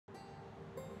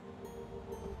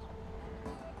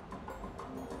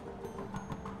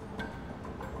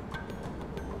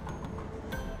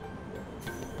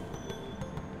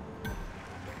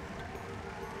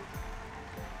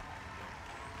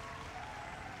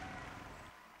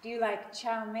Do you like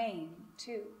chow mein,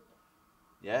 too?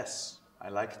 Yes, I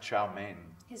like chow mein.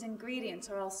 His ingredients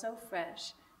are all so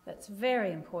fresh. That's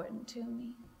very important to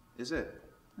me. Is it?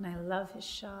 And I love his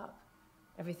shop.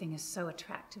 Everything is so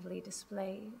attractively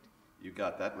displayed. You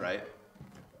got that right.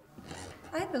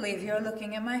 I believe you're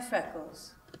looking at my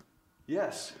freckles.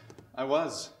 Yes, I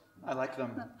was. I like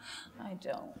them. I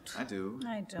don't. I do.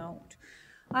 I don't.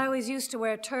 I always used to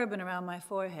wear a turban around my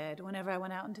forehead whenever I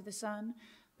went out into the sun,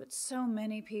 but so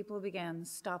many people began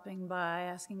stopping by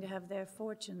asking to have their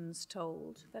fortunes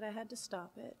told that I had to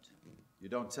stop it. You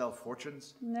don't tell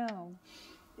fortunes? No.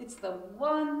 It's the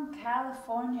one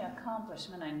California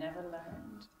accomplishment I never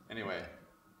learned. Anyway,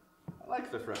 I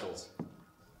like the freckles.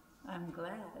 I'm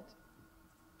glad.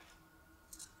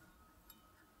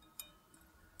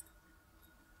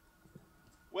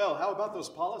 Well, how about those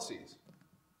policies?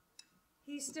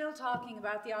 He's still talking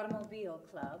about the automobile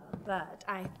club, but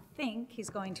I think he's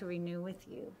going to renew with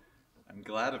you. I'm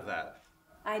glad of that.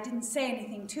 I didn't say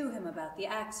anything to him about the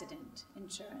accident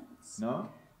insurance. No?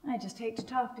 I just hate to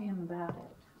talk to him about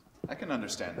it. I can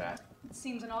understand that. It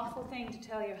seems an awful thing to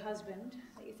tell your husband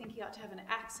that you think he ought to have an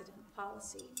accident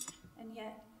policy, and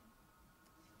yet,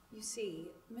 you see,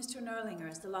 Mr. Nerlinger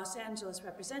is the Los Angeles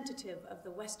representative of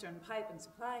the Western Pipe and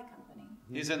Supply Company.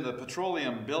 He's in the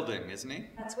petroleum building, isn't he?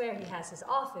 That's where he has his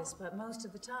office, but most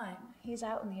of the time, he's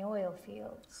out in the oil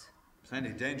fields. Plenty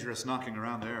dangerous knocking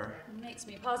around there. It makes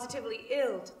me positively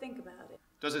ill to think about it.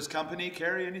 Does his company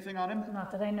carry anything on him?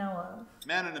 Not that I know of.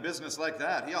 Man in a business like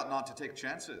that, he ought not to take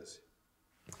chances.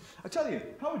 I tell you,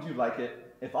 how would you like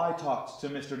it if I talked to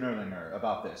Mr. Nerlinger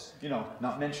about this? You know,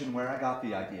 not mention where I got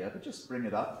the idea, but just bring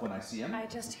it up when I see him. I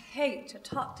just hate to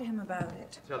talk to him about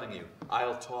it. I'm telling you,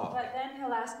 I'll talk. But then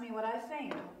he'll ask me what I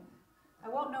think. I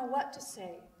won't know what to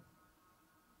say.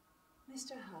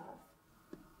 Mr. Huff,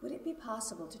 would it be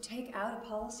possible to take out a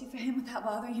policy for him without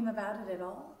bothering him about it at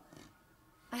all?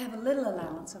 I have a little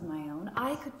allowance of my own.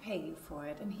 I could pay you for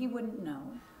it, and he wouldn't know.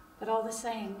 But all the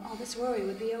same, all this worry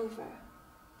would be over.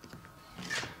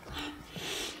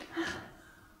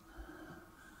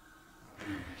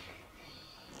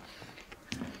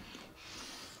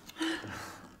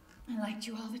 I liked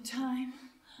you all the time.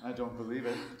 I don't believe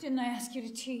it. Didn't I ask you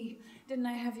to tea? Didn't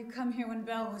I have you come here when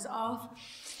Belle was off?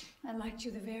 I liked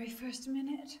you the very first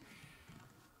minute.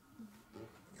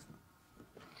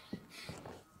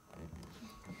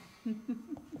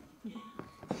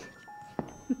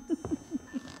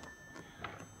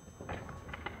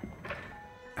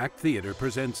 Act Theatre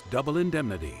presents Double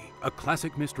Indemnity, a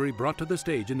classic mystery brought to the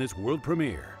stage in this world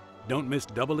premiere. Don't miss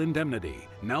Double Indemnity,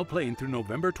 now playing through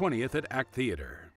November 20th at Act Theatre.